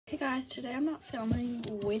guys, today I'm not filming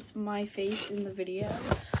with my face in the video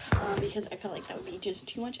because I felt like that would be just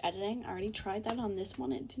too much editing. I already tried that on this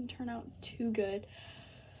one. It didn't turn out too good.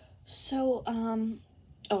 So, oh,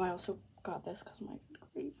 I also got this because of my good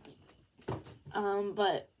grades.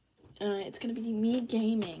 It's going to be me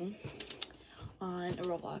gaming on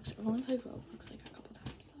Roblox. I've only played Roblox like a couple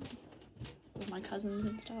times though, with my cousins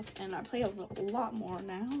and stuff. And I play a lot more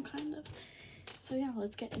now, kind of. So yeah,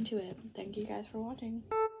 let's get into it. Thank you guys for watching.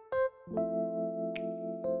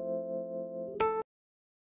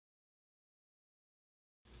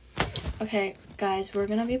 Okay, guys, we're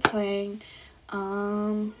gonna be playing,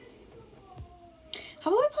 how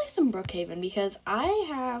about we play some Brookhaven, because I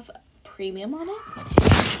have premium on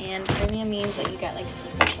it, and premium means that you get, like,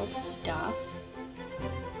 special stuff.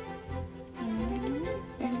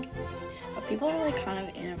 But people are, like, kind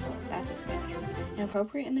of inappropriate, that's a Spanish word,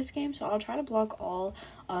 inappropriate in this game, so I'll try to block all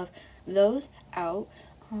of those out,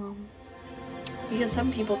 because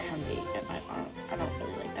some people can be, and I don't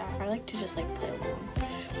really like that. I like to just, like, play along.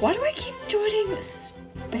 Why do I keep joining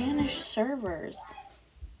Spanish servers?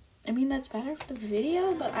 I mean, that's better for the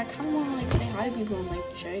video, but I kind of want to, like, say hi to people and,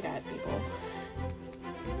 like, show you guys people.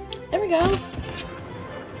 There we go.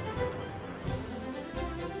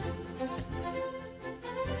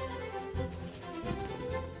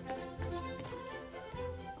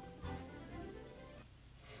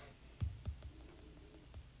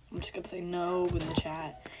 I'm just gonna say no in the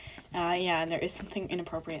chat. Yeah, and there is something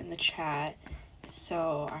inappropriate in the chat,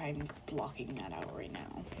 so I'm blocking that out right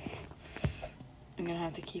now. I'm gonna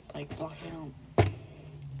have to keep, like, blocking out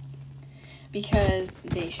because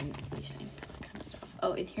they shouldn't be saying that kind of stuff.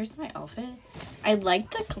 Oh, and here's my outfit. I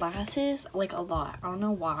like the glasses, like, a lot. I don't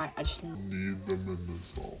know why. I just need them in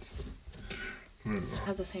this outfit. It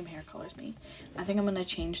has the same hair color as me. I think I'm gonna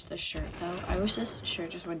change the shirt though. I wish this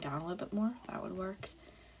shirt just went down a little bit more. That would work.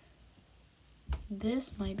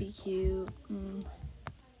 This might be cute.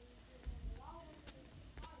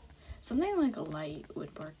 Something like light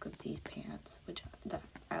would work with these pants, which that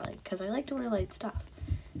I like, because I like to wear light stuff.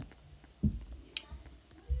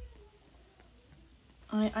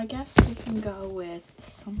 I guess we can go with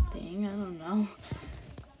something, I don't know,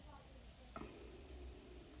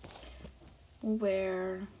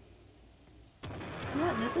 where,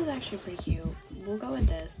 yeah, this is actually pretty cute. We'll go with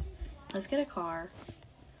this. Let's get a car.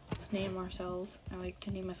 Let's name ourselves. I like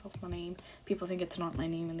to name myself my name. People think it's not my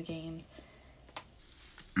name in the games.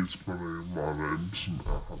 It's my name's Madi.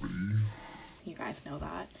 You guys know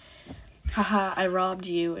that. Haha, I robbed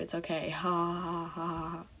you. It's okay. Ha ha ha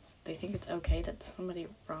ha. They think it's okay that somebody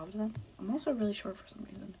robbed them. I'm also really short for some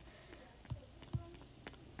reason.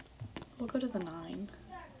 We'll go to the 9.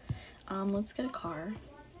 Let's get a car.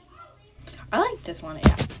 I like this one,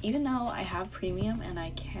 yeah. Even though I have premium and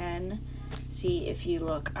I can see, if you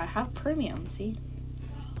look, I have premium, see?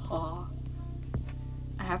 Aw.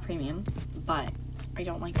 I have premium, but I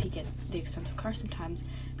don't like to get the expensive car sometimes,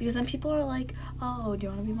 because then people are like, oh, do you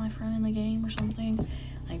want to be my friend in the game or something?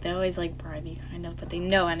 Like, they always, like, bribe you, kind of, but they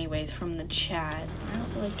know anyways from the chat. I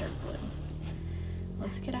also like dark blue.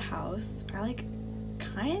 Let's get a house. I like,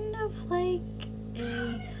 kind of like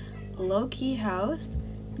a low-key house,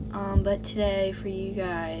 but today, for you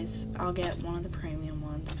guys, I'll get one of the premium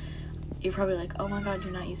ones. You're probably like, oh my god,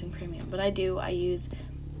 you're not using premium, but I do. I use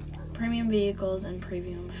premium vehicles and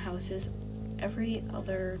premium houses every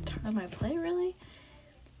other time I play, really.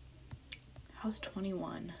 House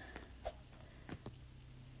 21.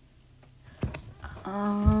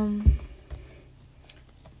 I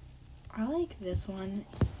like this one,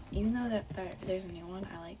 even though that there's a new one.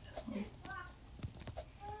 I like this one.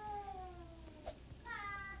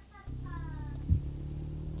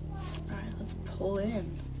 Alright, let's pull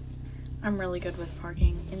in. I'm really good with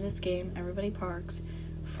parking. In this game, everybody parks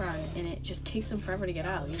front, and it just takes them forever to get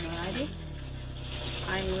out. You know what I do?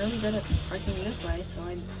 I'm really good at parking this way, so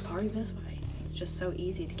I park this way. It's just so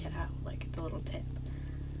easy to get out. Like, it's a little tip.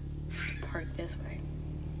 Just to park this way.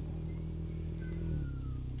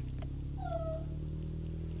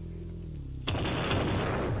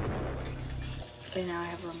 And now I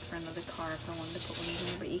have room for another car if I wanted to put one in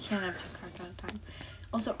here, but you can't have 2 cars at a time.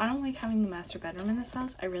 Also, I don't like having the master bedroom in this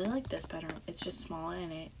house. I really like this bedroom. It's just small,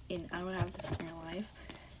 and I would have this in real life.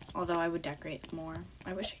 Although I would decorate more.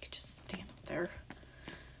 I wish I could just stand up there.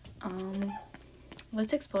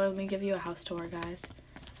 Let's explore. Let me give you a house tour, guys.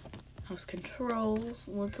 House controls.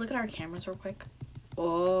 Let's look at our cameras real quick.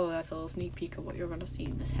 Oh, that's a little sneak peek of what you're gonna see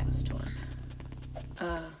in this house tour.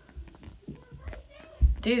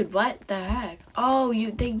 Dude, what the heck? Oh,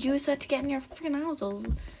 they use that to get in your freaking house, those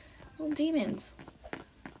little demons.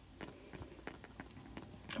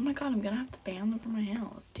 Oh my god, I'm gonna have to ban them from my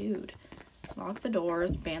house. Dude, lock the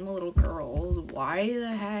doors, ban the little girls. Why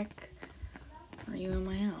the heck are you in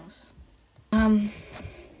my house? Oh,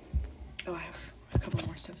 I have a couple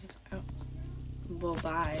more steps. Oh, well,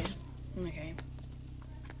 bye. Okay.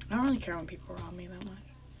 I don't really care when people rob me that much.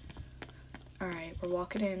 Alright, we're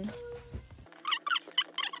walking in.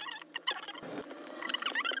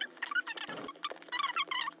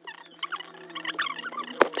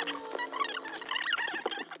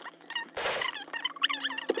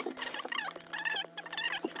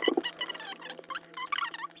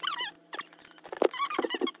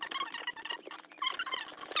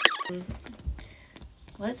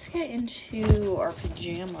 Let's get into our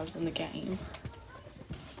pajamas in the game.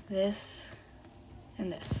 This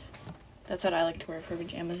and this. That's what I like to wear for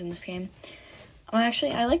pajamas in this game.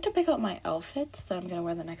 Actually, I like to pick out my outfits that I'm gonna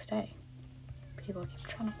wear the next day. People keep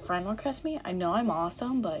trying to friend request me. I know I'm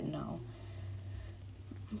awesome, but no.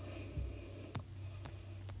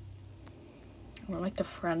 I don't like to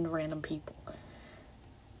friend random people.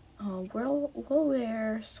 We'll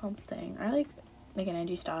wear something. I like an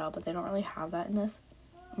edgy style, but they don't really have that in this.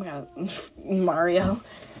 Oh my god, Mario.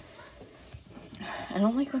 I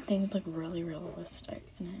don't like when things look really realistic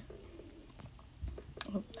in it.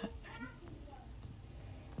 Oh,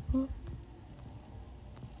 oh.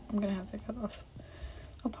 I'm gonna have to cut off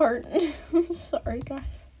a part. Sorry,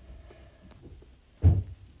 guys.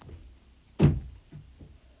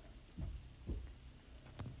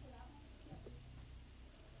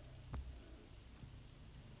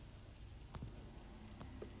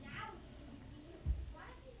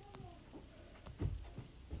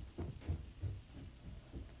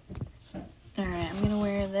 Alright, I'm gonna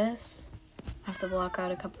wear this. I have to block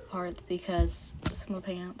out a couple parts because some of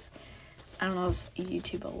the pants, I don't know if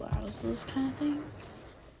YouTube allows those kind of things.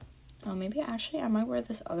 Oh, maybe actually I might wear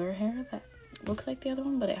this other hair that looks like the other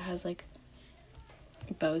one, but it has like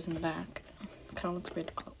bows in the back. Kind of looks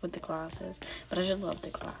weird with the glasses, but I just love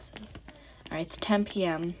the glasses. Alright, it's 10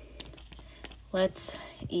 p.m. Let's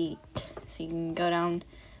eat. So you can go down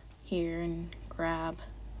here and grab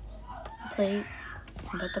a plate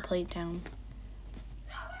and put the plate down.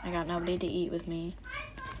 I got nobody to eat with me.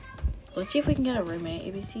 Let's see if we can get a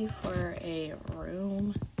roommate. ABC for a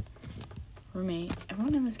roommate.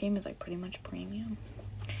 Everyone in this game is like pretty much premium.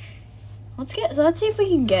 Let's see if we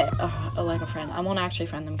can get like a friend. I won't actually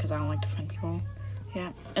friend them because I don't like to friend people.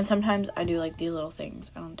 Yeah, and sometimes I do like these little things.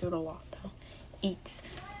 I don't do it a lot though. Eats.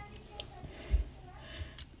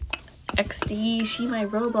 XD, she my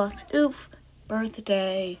Roblox. Oof,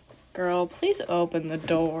 birthday. Girl, please open the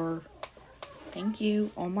door. Thank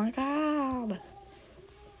you. Oh my god.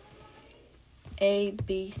 A,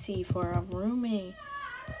 B, C for a roommate.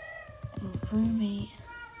 A roommate.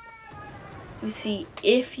 We see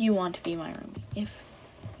if you want to be my roommate. If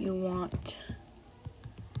you want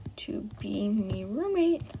to be my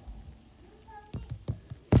roommate.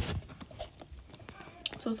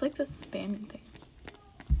 So it's like this spamming thing.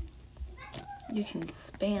 You can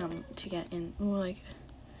spam to get in, or like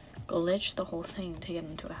glitch the whole thing to get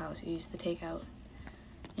into a house. You use the takeout,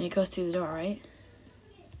 and it goes through the door, right?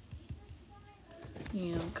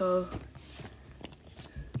 You know, go.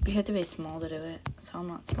 You have to be small to do it, so I'm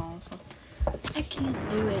not small, so I can't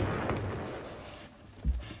do it.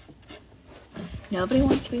 Nobody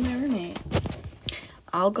wants to be my roommate.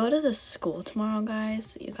 I'll go to the school tomorrow, guys,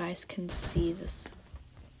 so you guys can see this.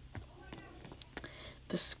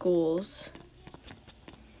 The schools.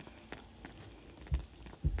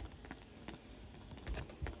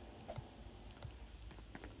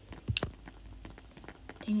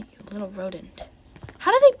 Dang it, you little rodent.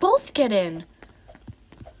 How did they both get in?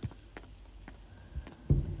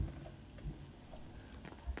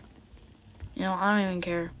 You know, I don't even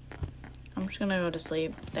care. I'm just gonna go to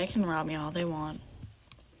sleep. They can rob me all they want.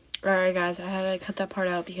 Alright guys, I had to cut that part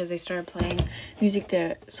out because they started playing music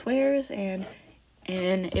that swears and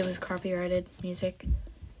it was copyrighted music.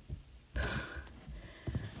 And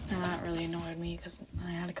that really annoyed me because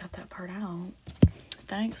I had to cut that part out.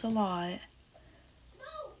 Thanks a lot.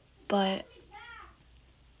 But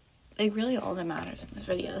like really all that matters in this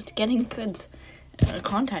video is getting good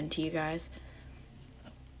content to you guys.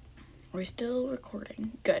 We're still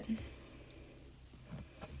recording. Good.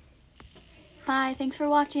 Bye. Thanks for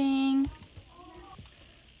watching.